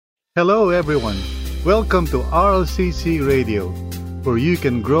Hello, everyone. Welcome to RLCC Radio, where you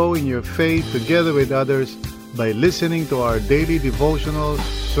can grow in your faith together with others by listening to our daily devotionals,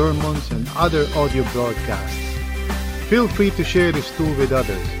 sermons, and other audio broadcasts. Feel free to share this tool with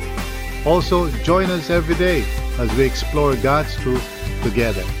others. Also, join us every day as we explore God's truth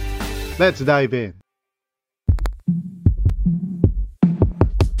together. Let's dive in.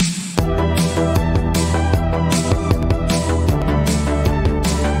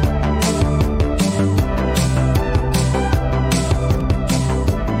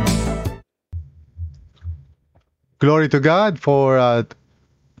 Glory to God for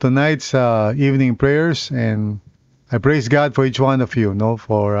tonight's evening prayers, and I praise God for each one of you,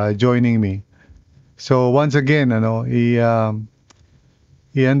 for joining me. So once again, ihanda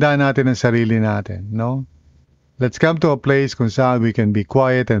natin ang sarili natin, no? Let's come to a place kung saan we can be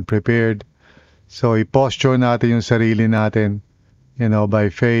quiet and prepared. So i-posture natin yung sarili natin,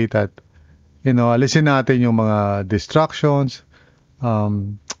 by faith at, alisin natin yung mga distractions.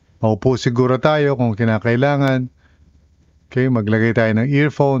 Maupo siguro tayo kung kinakailangan. Okay, maglagay tayo ng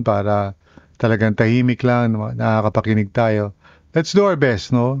earphone para talagang tahimik lang, nakakapakinig tayo. Let's do our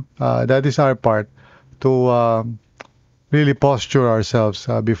best, no? That is our part to really posture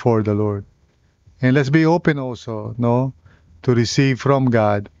ourselves before the Lord. And let's be open also, no? To receive from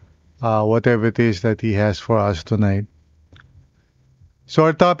God whatever it is that He has for us tonight. So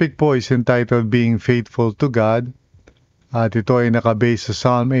our topic po is entitled Being Faithful to God. At ito ay nakabase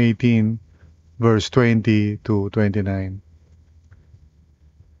sa Psalm 18, verse 20 to 29.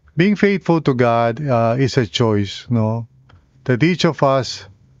 Being faithful to God is a choice, no? That each of us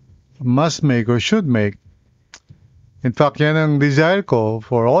must make or should make. In fact, yan ang desire ko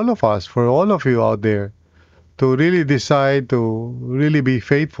for all of us, for all of you out there, to really decide to really be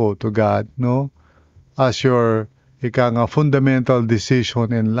faithful to God, no? As your fundamental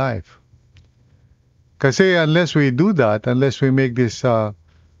decision in life. Kasi unless we do that, unless we make this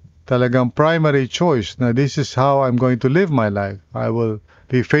talagang primary choice, na this is how I'm going to live my life, I will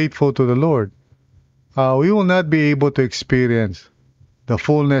be faithful to the Lord, we will not be able to experience the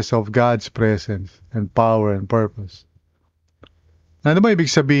fullness of God's presence and power and purpose. Ano ba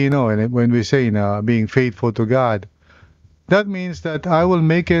ibig sabihin, when we say na being faithful to God? That means that I will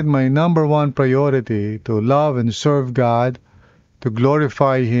make it my number one priority to love and serve God, to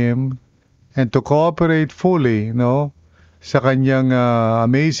glorify Him, and to cooperate fully, sa Kanyang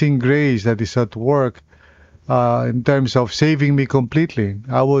amazing grace that is at work in terms of saving me completely.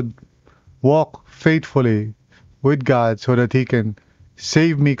 I would walk faithfully with God so that He can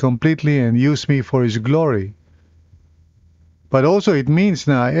save me completely and use me for His glory. But also it means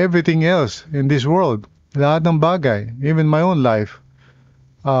na everything else in this world, lahat ng bagay, even my own life,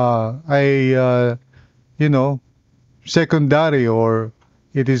 secondary, or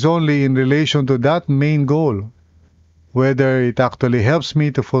it is only in relation to that main goal, whether it actually helps me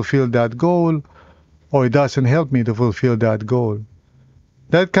to fulfill that goal or it doesn't help me to fulfill that goal.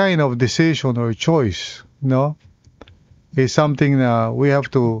 That kind of decision or choice, is something that we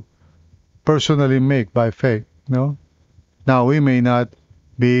have to personally make by faith, Now, we may not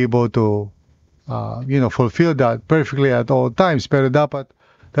be able to, fulfill that perfectly at all times, pero dapat,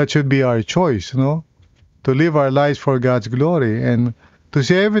 that should be our choice, to live our lives for God's glory and to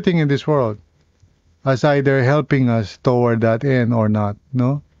see everything in this world as either helping us toward that end or not,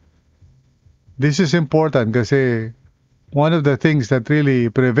 This is important kasi one of the things that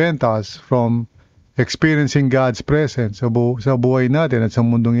really prevent us from experiencing God's presence sa buhay natin at sa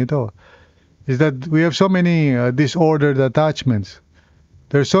mundong ito is that we have so many disordered attachments.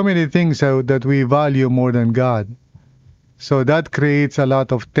 There's so many things that we value more than God. So that creates a lot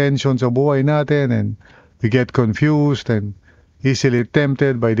of tension sa buhay natin, and we get confused and easily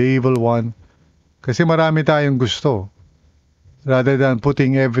tempted by the evil one kasi marami tayong gusto, rather than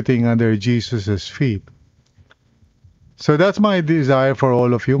putting everything under Jesus' feet. So that's my desire for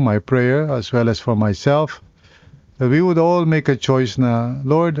all of you, my prayer, as well as for myself, that we would all make a choice na,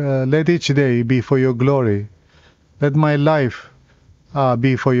 Lord, let each day be for your glory. Let my life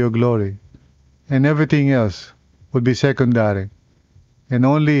be for your glory. And everything else would be secondary. And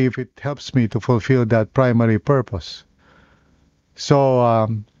only if it helps me to fulfill that primary purpose. So, I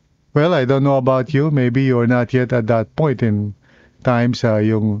don't know about you. Maybe you're not yet at that point in time sa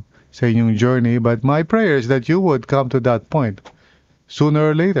inyong journey, but my prayer is that you would come to that point sooner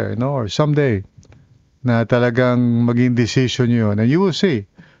or later, or someday, na talagang maging decision yun. And you will see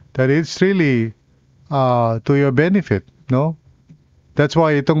that it's really to your benefit, That's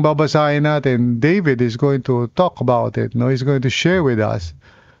why itong babasahin natin, David is going to talk about it, He's going to share with us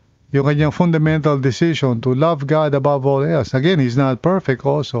yung kanyang fundamental decision to love God above all else. Again, he's not perfect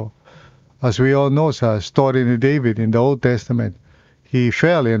also. as we all know, sa story ni David in the Old Testament, he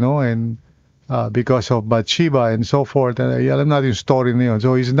fell, and because of Bathsheba and so forth. And alam natin yung story na yun.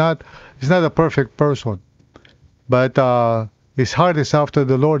 So he's not a perfect person. But his heart is after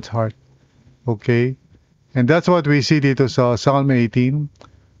the Lord's heart. Okay? And that's what we see dito sa Psalm 18,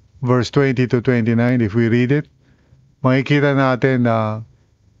 verse 20 to 29. If we read it, makikita natin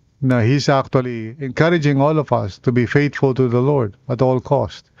na he's actually encouraging all of us to be faithful to the Lord at all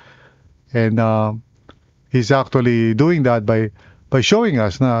cost. And he's actually doing that by showing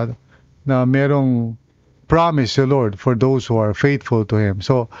us na merong promise the Lord for those who are faithful to Him.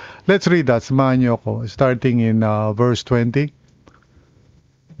 So, let's read that. Samahan niyo ako, starting in verse 20.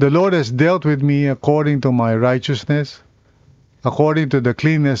 The Lord has dealt with me according to my righteousness. According to the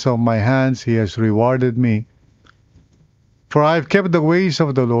cleanness of my hands, He has rewarded me. For I have kept the ways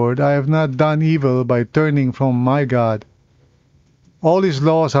of the Lord. I have not done evil by turning from my God. All His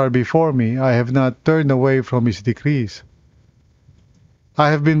laws are before me. I have not turned away from His decrees. I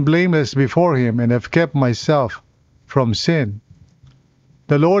have been blameless before Him and have kept myself from sin.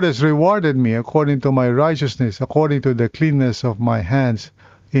 The Lord has rewarded me according to my righteousness, according to the cleanness of my hands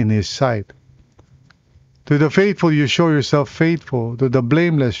in His sight. To the faithful you show yourself faithful. To the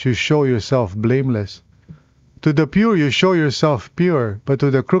blameless you show yourself blameless. To the pure you show yourself pure, but to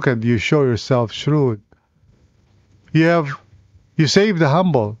the crooked you show yourself shrewd. You save the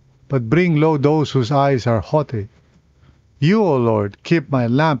humble, but bring low those whose eyes are haughty. You, O Lord, keep my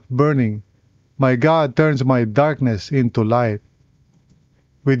lamp burning. My God turns my darkness into light.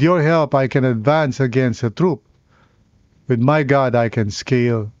 With your help I can advance against a troop. With my God I can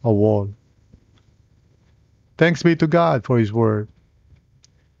scale a wall. Thanks be to God for His word.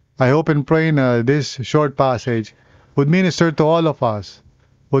 I hope and pray this short passage would minister to all of us,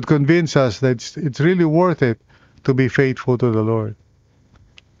 would convince us that it's really worth it to be faithful to the Lord.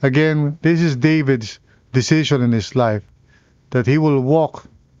 Again, this is David's decision in his life, that he will walk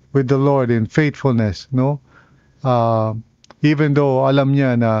with the Lord in faithfulness, no? Even though alam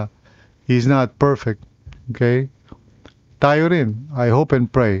niya na he's not perfect, okay? Tayo rin, I hope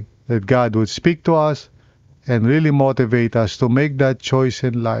and pray that God would speak to us and really motivate us to make that choice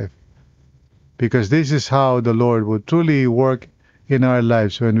in life. Because this is how the Lord would truly work in our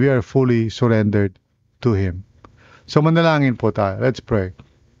lives when we are fully surrendered to Him. So manalangin po tayo. Let's pray.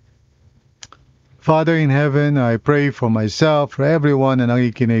 Father in heaven, I pray for myself, for everyone na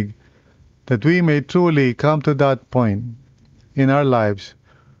nakikinig, that we may truly come to that point in our lives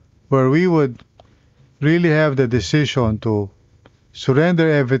where we would really have the decision to surrender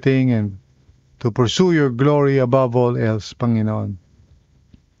everything and to pursue your glory above all else, Panginoon.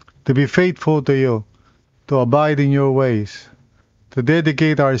 To be faithful to you, to abide in your ways, to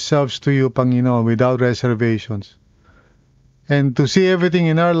dedicate ourselves to you, Panginoon, without reservations, and to see everything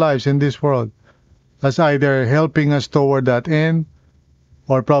in our lives in this world as either helping us toward that end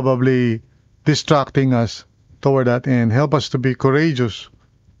or probably distracting us toward that end. Help us to be courageous,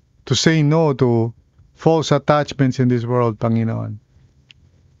 to say no to false attachments in this world, Panginoon.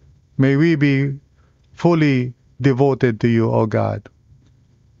 May we be fully devoted to you, O God.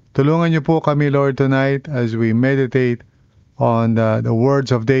 Tulungan niyo po kami, Lord, tonight as we meditate on the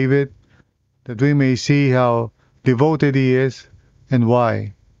words of David, that we may see how devoted he is and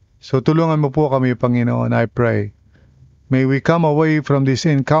why. So tulungan mo po kami, Panginoon, I pray. May we come away from this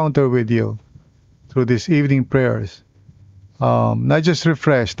encounter with you through these evening prayers, not just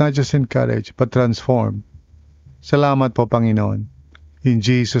refreshed, not just encouraged, but transformed. Salamat po, Panginoon. In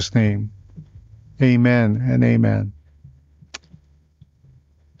Jesus' name, amen and amen.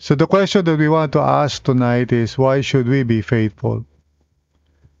 So the question that we want to ask tonight is, why should we be faithful?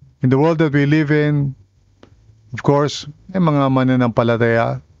 In the world that we live in, of course, may mga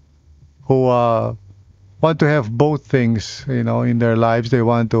mananampalataya who want to have both things, in their lives. They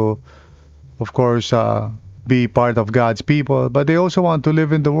want to, of course, be part of God's people, but they also want to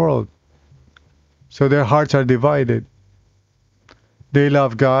live in the world. So their hearts are divided. They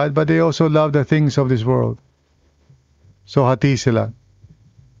love God, but they also love the things of this world. So hati sila.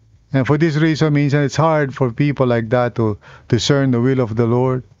 And for this reason, means that it's hard for people like that to discern the will of the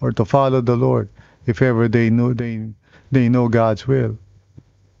Lord or to follow the Lord if ever they know God's will.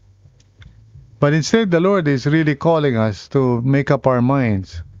 But instead, the Lord is really calling us to make up our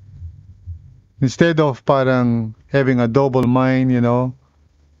minds. Instead of parang having a double mind,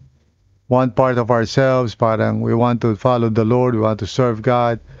 one part of ourselves, parang we want to follow the Lord, we want to serve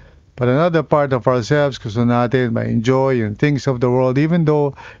God. But another part of ourselves, gusto natin ma-enjoy yung things of the world, even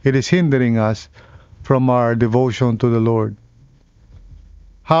though it is hindering us from our devotion to the Lord.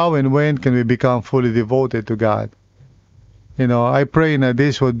 How and when can we become fully devoted to God? I pray na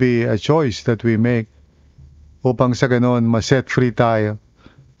this would be a choice that we make upang sa ganon ma-set free tayo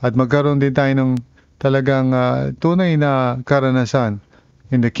at magkaroon din tayo ng talagang tunay na karanasan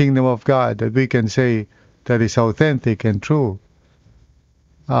in the kingdom of God that we can say that is authentic and true.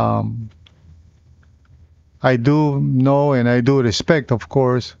 I do know and I do respect, of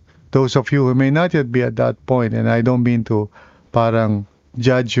course, those of you who may not yet be at that point, and I don't mean to parang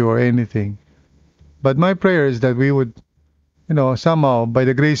judge you or anything. But my prayer is that we would, somehow, by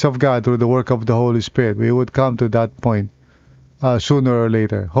the grace of God, through the work of the Holy Spirit, we would come to that point sooner or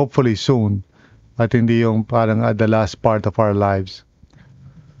later. Hopefully soon. At hindi yung parang at the last part of our lives.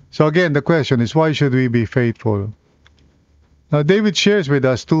 So again, the question is, why should we be faithful? Now, David shares with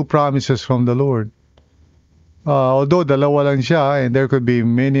us two promises from the Lord. Although dalawa lang siya, and there could be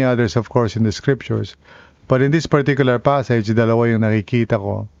many others, of course, in the scriptures. But in this particular passage, dalawa yung nakikita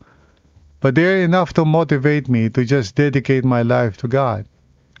ko. But they're enough to motivate me to just dedicate my life to God.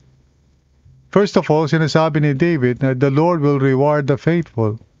 First of all, sinasabi ni David na the Lord will reward the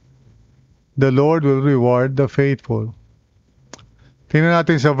faithful. The Lord will reward the faithful. Tingnan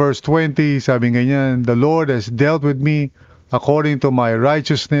natin sa verse 20, sabi ganyan, the Lord has dealt with me according to my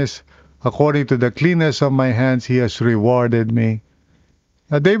righteousness, according to the cleanness of my hands, He has rewarded me.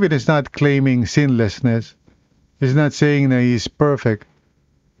 Now, David is not claiming sinlessness. He's not saying that he is perfect.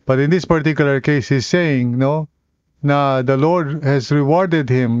 But in this particular case, he's saying, na the Lord has rewarded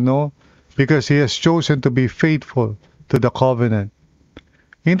him, because he has chosen to be faithful to the covenant.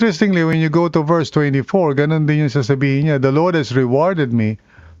 Interestingly, when you go to verse 24, ganun din yung sasabihin niya, the Lord has rewarded me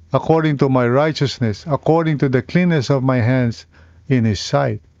according to my righteousness, according to the cleanness of my hands in His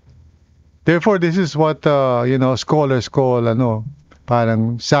sight. Therefore, this is what, scholars call,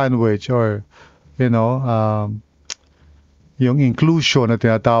 parang sandwich or, yung inclusion na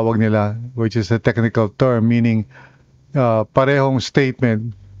tinatawag nila, which is a technical term, meaning parehong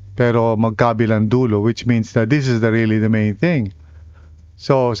statement pero magkabilang dulo, which means that this is really the main thing.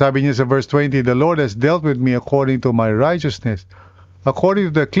 So, sabi niya sa verse 20, the Lord has dealt with me according to my righteousness.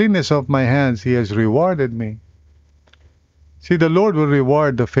 According to the cleanness of my hands, He has rewarded me. See, the Lord will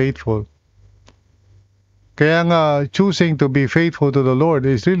reward the faithful. Kaya nga, choosing to be faithful to the Lord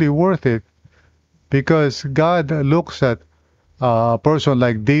is really worth it. Because God looks at a person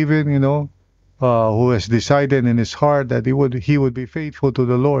like David, who has decided in his heart that he would be faithful to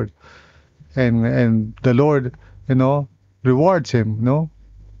the Lord. And the Lord, rewards him,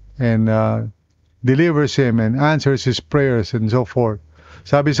 and delivers him and answers his prayers and so forth.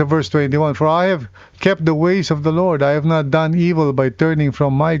 Sabi sa verse 21, for I have kept the ways of the Lord. I have not done evil by turning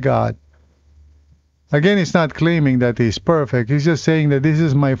from my God. Again, he's not claiming that he's perfect. He's just saying that this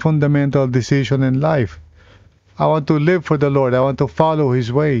is my fundamental decision in life. I want to live for the Lord. I want to follow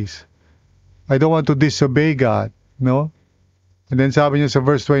His ways. I don't want to disobey God, And then sabi niya sa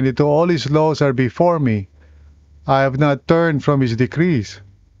verse 22, all His laws are before me. I have not turned from His decrees.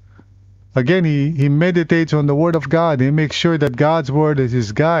 Again, he meditates on the Word of God. He makes sure that God's Word is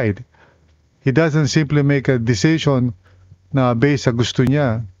his guide. He doesn't simply make a decision na based sa gusto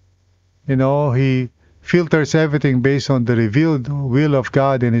niya. He filters everything based on the revealed will of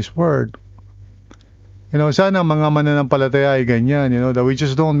God in His Word. Sana mga mananampalataya ay ganyan, that we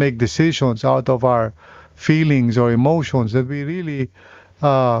just don't make decisions out of our feelings or emotions, that we really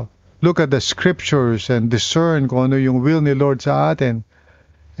look at the scriptures and discern kung ano yung will ni Lord sa atin.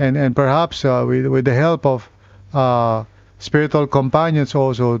 And perhaps with the help of spiritual companions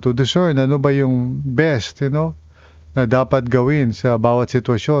also to discern ano ba yung best, na dapat gawin sa bawat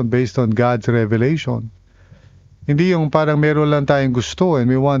sitwasyon based on God's revelation. Hindi yung parang meron lang tayong gusto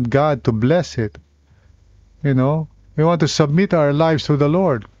and we want God to bless it. We want to submit our lives to the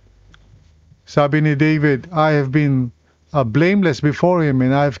Lord. Sabi ni David, I have been blameless before Him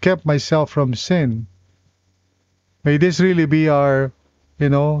and I have kept myself from sin. May this really be our,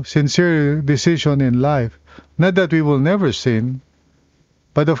 sincere decision in life. Not that we will never sin,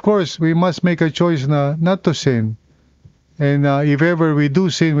 but of course, we must make a choice not to sin. And if ever we do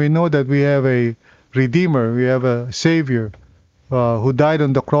sin, we know that we have a Redeemer, we have a Savior who died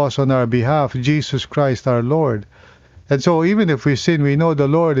on the cross on our behalf, Jesus Christ our Lord. And so even if we sin, we know the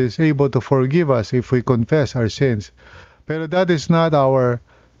Lord is able to forgive us if we confess our sins. Pero that is not our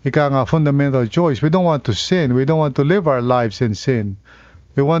fundamental choice. We don't want to sin. We don't want to live our lives in sin.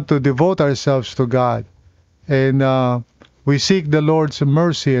 We want to devote ourselves to God. And we seek the Lord's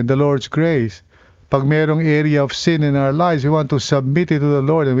mercy and the Lord's grace. Pag merong area of sin in our lives, we want to submit it to the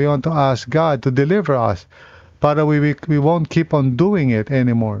Lord and we want to ask God to deliver us. Para we won't keep on doing it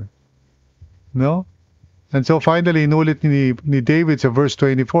anymore. No? And so finally, inulit ni David sa verse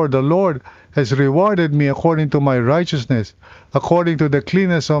 24, the Lord has rewarded me according to my righteousness, according to the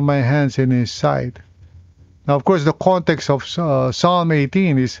cleanness of my hands in His sight. Now, of course, the context of Psalm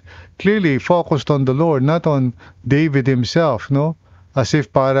 18 is clearly focused on the Lord, not on David himself, no? As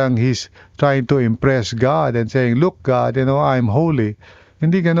if parang he's trying to impress God and saying, look, God, I'm holy.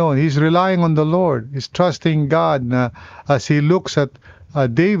 Hindi ganon. He's relying on the Lord. He's trusting God na as he looks at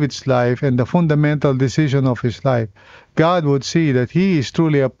David's life and the fundamental decision of his life, God would see that he is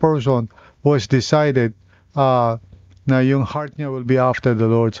truly a person who has decided na yung heart niya will be after the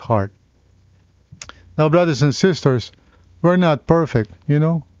Lord's heart. Now, brothers and sisters, we're not perfect,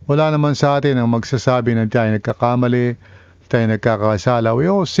 Wala naman sa atin ang magsasabi na tayo nagkakamali, tayo nagkakasala. We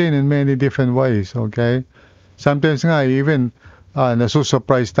all sin in many different ways, okay? Sometimes nga, even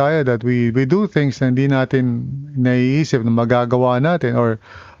nasusurprise tayo that we do things na hindi natin naiisip na magagawa natin, or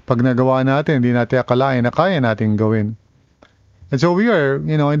pag nagawa natin, hindi natin akalain na kaya natin gawin. And so we are,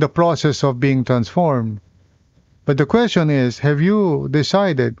 in the process of being transformed. But the question is, have you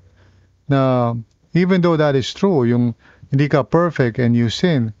decided na even though that is true, yung hindi ka perfect and you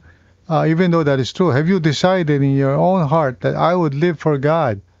sin, even though that is true, have you decided in your own heart that I would live for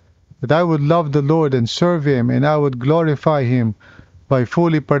God, that I would love the Lord and serve Him, and I would glorify Him by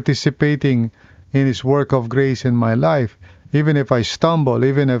fully participating in His work of grace in my life? Even if I stumble,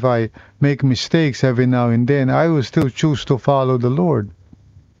 even if I make mistakes every now and then, I will still choose to follow the Lord.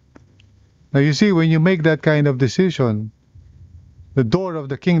 Now you see, when you make that kind of decision, the door of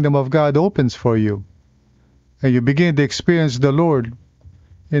the kingdom of God opens for you. And you begin to experience the Lord,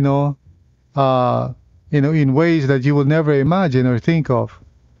 in ways that you will never imagine or think of.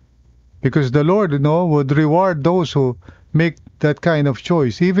 Because the Lord, would reward those who make that kind of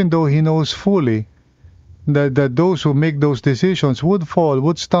choice, even though He knows fully that those who make those decisions would fall,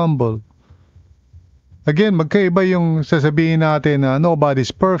 would stumble. Again, magkaiba yung sasabihin natin na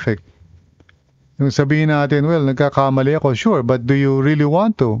nobody's perfect. Yung sabihin natin, well, nagkakamali ako, sure, but do you really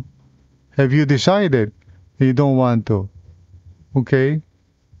want to? Have you decided you don't want to? Okay?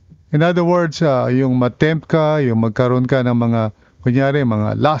 In other words, yung matempt ka, yung magkaroon ka ng mga, kunyari,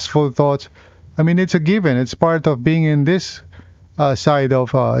 mga lustful thoughts, I mean, it's a given. It's part of being in this side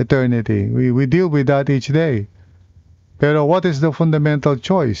of eternity. We deal with that each day. Pero what is the fundamental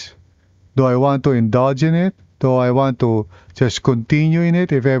choice? Do I want to indulge in it? Do I want to just continue in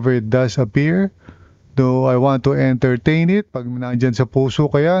it if ever it does appear? Do I want to entertain it pag nandyan sa puso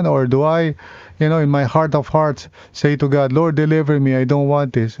ko yan? Or do I, in my heart of hearts, say to God, Lord, deliver me. I don't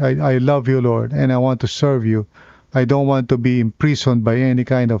want this. I love you, Lord, and I want to serve you. I don't want to be imprisoned by any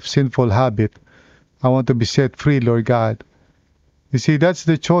kind of sinful habit. I want to be set free, Lord God. You see, that's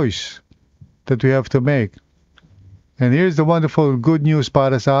the choice that we have to make. And here's the wonderful good news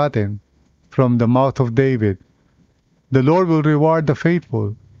para sa atin from the mouth of David. The Lord will reward the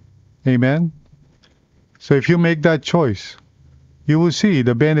faithful. Amen? So if you make that choice, you will see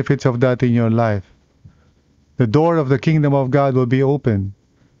the benefits of that in your life. The door of the kingdom of God will be open.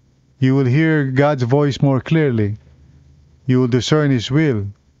 You will hear God's voice more clearly. You will discern His will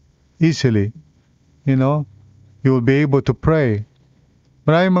easily. You will be able to pray.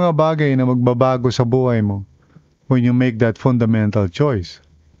 Maraming mga bagay na magbabago sa buhay mo when you make that fundamental choice.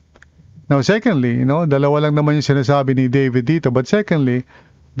 Now, secondly, dalawa lang naman yung sinasabi ni David dito. But secondly,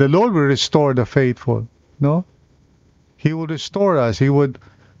 the Lord will restore the faithful. He will restore us. He would,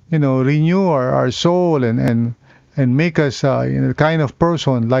 renew our soul and make us a kind of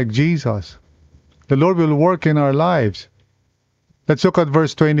person like Jesus. The Lord will work in our lives. Let's look at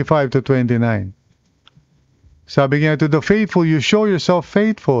verse 25 to 29. Sabi niya, to the faithful, you show yourself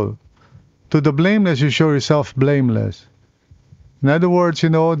faithful. To the blameless, you show yourself blameless. In other words,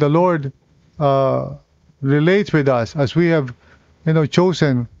 the Lord relates with us as we have,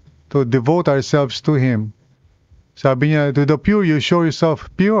 chosen to devote ourselves to Him. Sabi niya, to the pure, you show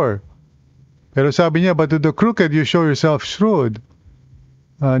yourself pure. Pero sabi niya, but to the crooked, you show yourself shrewd.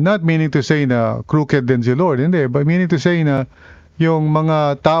 Not meaning to say na crooked din si Lord, hindi. But meaning to say na yung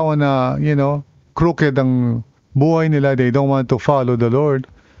mga tao na, crooked ang buhay nila, they don't want to follow the Lord.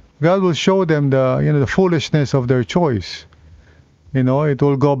 God will show them the foolishness of their choice. It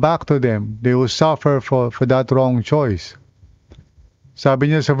will go back to them. They will suffer for that wrong choice.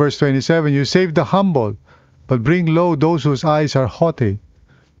 Sabi niya sa verse 27, you save the humble, but bring low those whose eyes are haughty.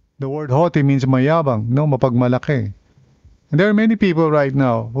 The word haughty means mayabang, mapagmalaki. And there are many people right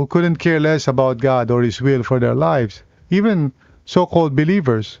now who couldn't care less about God or His will for their lives, even so-called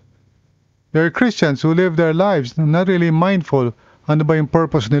believers. There are Christians who live their lives not really mindful ano ba yung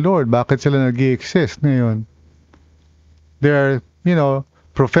purpose ni Lord, bakit sila nag-i-exist ngayon. There are,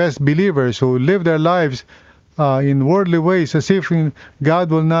 professed believers who live their lives in worldly ways, as if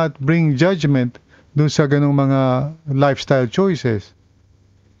God will not bring judgment dun sa ganung mga lifestyle choices.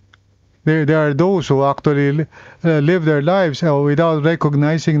 There are those who actually live their lives without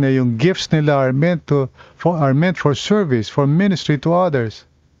recognizing na yung gifts nila are meant for service, for ministry to others.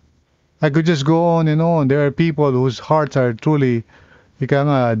 I could just go on and on. There are people whose hearts are truly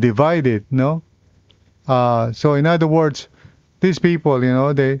divided, no? So in other words, these people,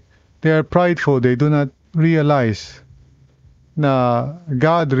 they are prideful. They do not realize na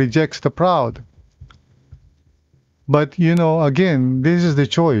God rejects the proud. But again, this is the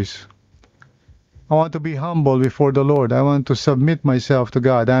choice. I want to be humble before the Lord. I want to submit myself to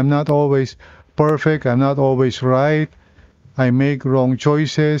God. I'm not always perfect. I'm not always right. I make wrong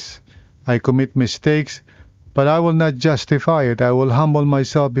choices. I commit mistakes. But I will not justify it. I will humble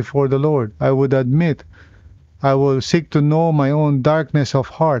myself before the Lord. I would admit. I will seek to know my own darkness of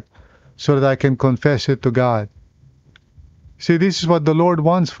heart so that I can confess it to God. See, this is what the Lord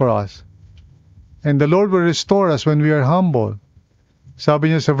wants for us. And the Lord will restore us when we are humble. Sabi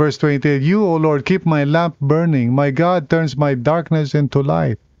niya sa verse 28, You, O Lord, keep my lamp burning. My God turns my darkness into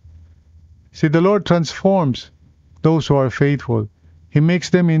light. See, the Lord transforms those who are faithful. He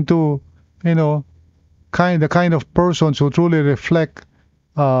makes them into, the kind of persons who truly reflect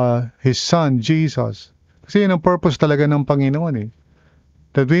His Son, Jesus. Kasi yun ang purpose talaga ng Panginoon eh.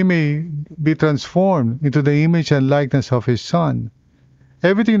 That we may be transformed into the image and likeness of His Son.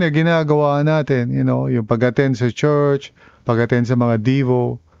 Everything na ginagawa natin, yung pag-attend sa church, pag-attend sa mga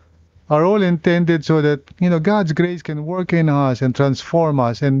devo, are all intended so that, God's grace can work in us and transform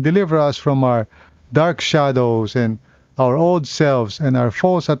us and deliver us from our dark shadows and our old selves and our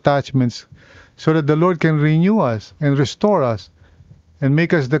false attachments so that the Lord can renew us and restore us and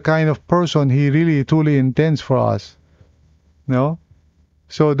make us the kind of person He really truly intends for us.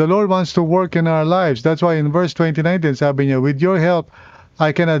 So the Lord wants to work in our lives. That's why in verse 29, sabi niya, with your help,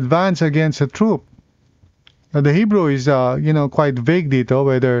 I can advance against a troop. Now, the Hebrew is, quite vague dito,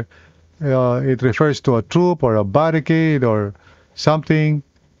 whether it refers to a troop or a barricade or something.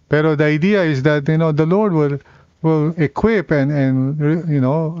 Pero the idea is that, the Lord will equip and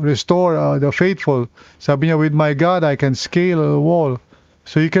restore the faithful. Sabi niya, with my God, I can scale a wall.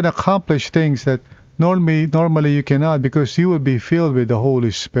 So you can accomplish things that normally you cannot because you will be filled with the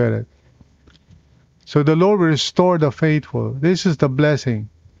Holy Spirit. So the Lord will restore the faithful. This is the blessing.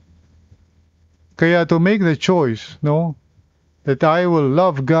 Kaya to make the choice, that I will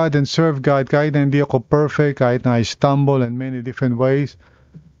love God and serve God kahit na hindi ako perfect, kahit na I stumble in many different ways,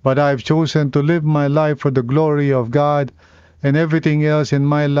 but I've chosen to live my life for the glory of God, and everything else in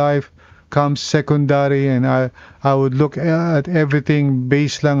my life comes secondary, and I would look at everything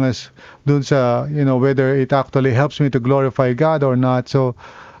based lang as dun sa, whether it actually helps me to glorify God or not. So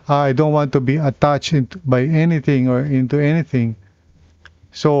I don't want to be attached by anything or into anything.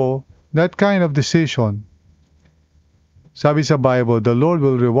 So that kind of decision, sabi sa Bible, the Lord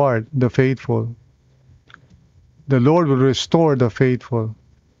will reward the faithful. The Lord will restore the faithful.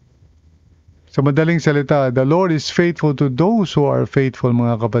 Sa madaling salita, the Lord is faithful to those who are faithful,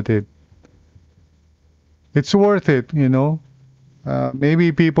 mga kapatid. It's worth it,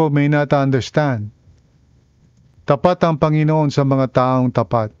 maybe people may not understand. Tapat ang Panginoon sa mga taong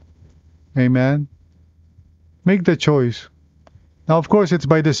tapat. Amen? Make the choice. Now, of course, it's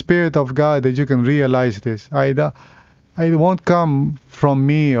by the Spirit of God that you can realize this. It won't come from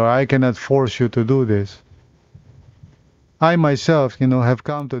me, or I cannot force you to do this. I myself, have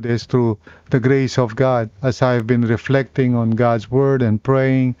come to this through the grace of God as I've been reflecting on God's Word and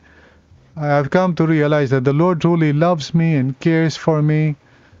praying. I've come to realize that the Lord truly loves me and cares for me,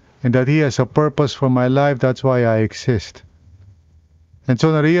 and that He has a purpose for my life. That's why I exist. And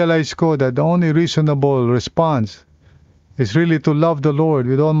so na-realize ko that the only reasonable response is really to love the Lord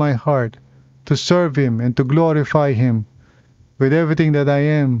with all my heart, to serve Him and to glorify Him with everything that I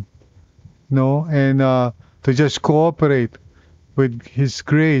am, and to just cooperate with His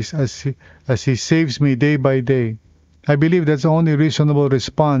grace as He saves me day by day. I believe that's the only reasonable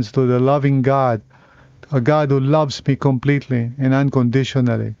response to the loving God, a God who loves me completely and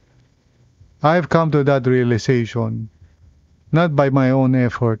unconditionally. I've come to that realization, not by my own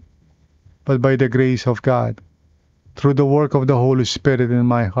effort, but by the grace of God, through the work of the Holy Spirit in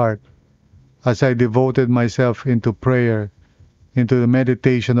my heart, as I devoted myself into prayer, into the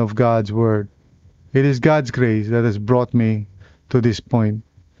meditation of God's Word. It is God's grace that has brought me to this point.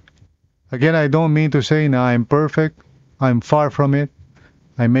 Again, I don't mean to say na I'm perfect. I'm far from it.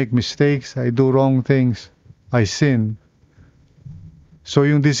 I make mistakes. I do wrong things. I sin. So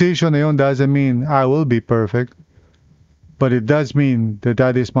yung decision na yun doesn't mean I will be perfect. But it does mean that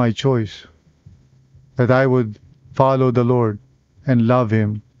that is my choice. that I would follow the Lord and love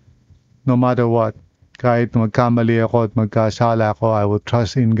Him no matter what. Kahit magkamali ako at magkasala ako, I will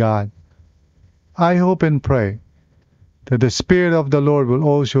trust in God. I hope and pray that the Spirit of the Lord will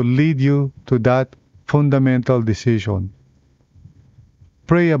also lead you to that fundamental decision.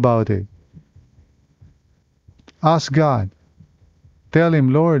 Pray about it. Ask God. Tell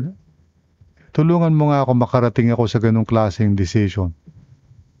Him, Lord, tulungan mo nga ako makarating ako sa ganong klaseng decision.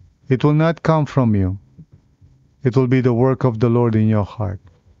 It will not come from you. It will be the work of the Lord in your heart.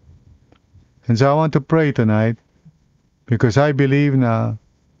 And so I want to pray tonight because I believe na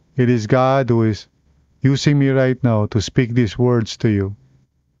it is God who is using me right now to speak these words to you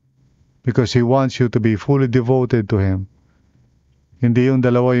because He wants you to be fully devoted to Him. Hindi yung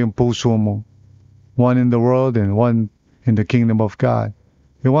dalawa yung puso mo, one in the world and one in the kingdom of God.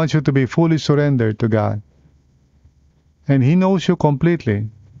 He wants you to be fully surrendered to God. And He knows you completely.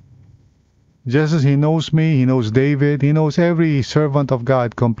 Just as He knows me, He knows David, He knows every servant of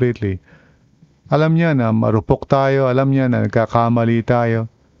God completely. Alam niya na marupok tayo, alam niya na nagkakamali tayo,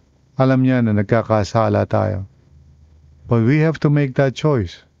 alam niya na nagkakasala tayo. But we have to make that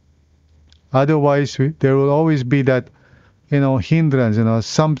choice. Otherwise, there will always be that, hindrance,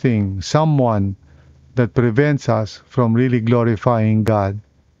 someone that prevents us from really glorifying God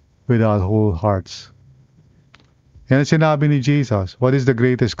with our whole hearts. Yan sinabi ni Jesus. What is the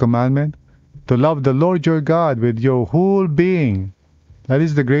greatest commandment? To love the Lord your God with your whole being. That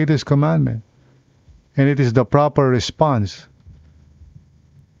is the greatest commandment. And it is the proper response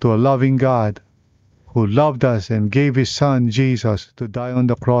to a loving God who loved us and gave His Son, Jesus, to die on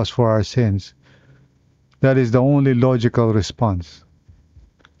the cross for our sins. That is the only logical response.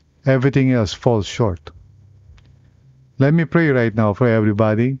 Everything else falls short. Let me pray right now for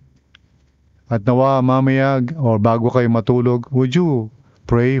everybody. At nawa mamaya or bago kayo matulog, would you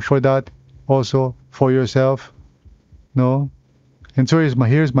pray for that also for yourself? No? And so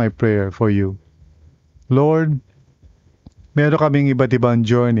here's my prayer for you. Lord, meron kaming iba't ibang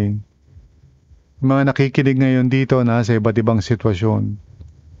journey. Mga nakikinig ngayon dito na sa iba't ibang sitwasyon.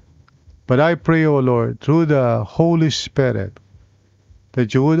 But I pray, O Lord, through the Holy Spirit,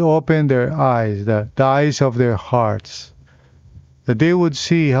 that you would open their eyes, the eyes of their hearts, that they would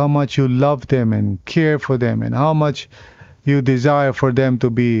see how much you love them and care for them and how much you desire for them to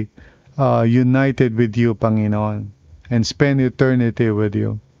be united with you, Panginoon, and spend eternity with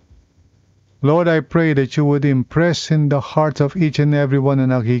you. Lord, I pray that you would impress in the hearts of each and every one na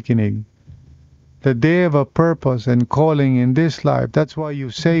nakikinig that they have a purpose and calling in this life. That's why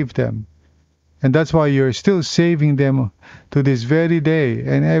you saved them. And that's why you're still saving them to this very day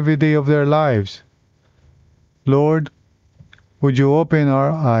and every day of their lives. Lord, would you open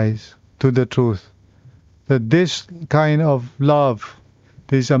our eyes to the truth that this kind of love,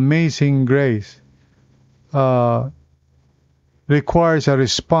 this amazing grace, requires a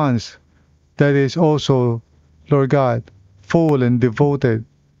response that is also, Lord God, full and devoted,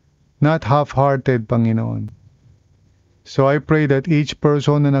 not half-hearted, Panginoon. So I pray that each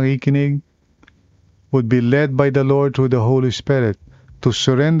person na nakikinig would be led by the Lord through the Holy Spirit to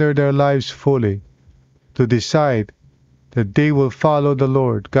surrender their lives fully, to decide that they will follow the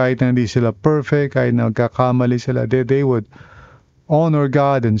Lord. Kahit na hindi sila perfect, kahit na nagkakamali sila, they would honor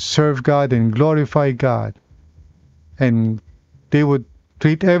God and serve God and glorify God. And they would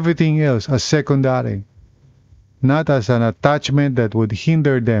treat everything else as secondary, not as an attachment that would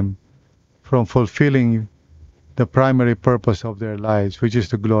hinder them from fulfilling the primary purpose of their lives, which is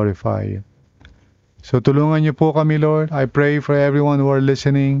to glorify you. So tulungan niyo po kami, Lord. I pray for everyone who are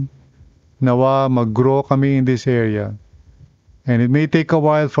listening. Nawa mag-grow kami in this area. And it may take a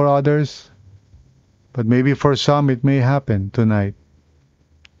while for others, but maybe for some it may happen tonight.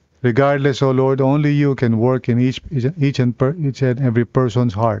 Regardless, O Lord, only you can work in each and every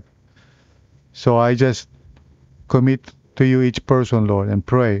person's heart. So I just commit to you each person, Lord, and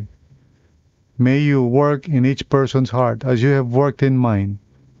pray. May you work in each person's heart as you have worked in mine.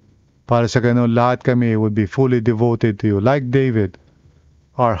 Para sa ganon, lahat kami would be fully devoted to you. Like David,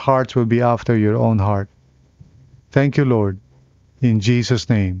 our hearts will be after your own heart. Thank you, Lord. In Jesus'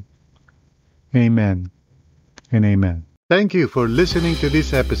 name, amen and amen. Thank you for listening to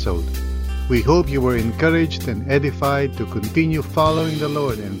this episode. We hope you were encouraged and edified to continue following the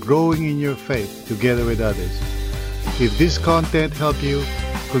Lord and growing in your faith together with others. If this content helped you,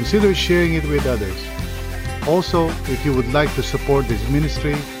 consider sharing it with others. Also, if you would like to support this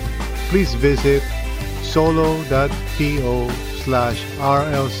ministry, please visit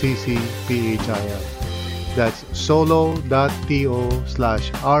solo.to/RLCCPHIL. That's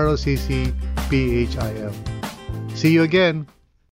solo.to/RLCCPHIL. See you again.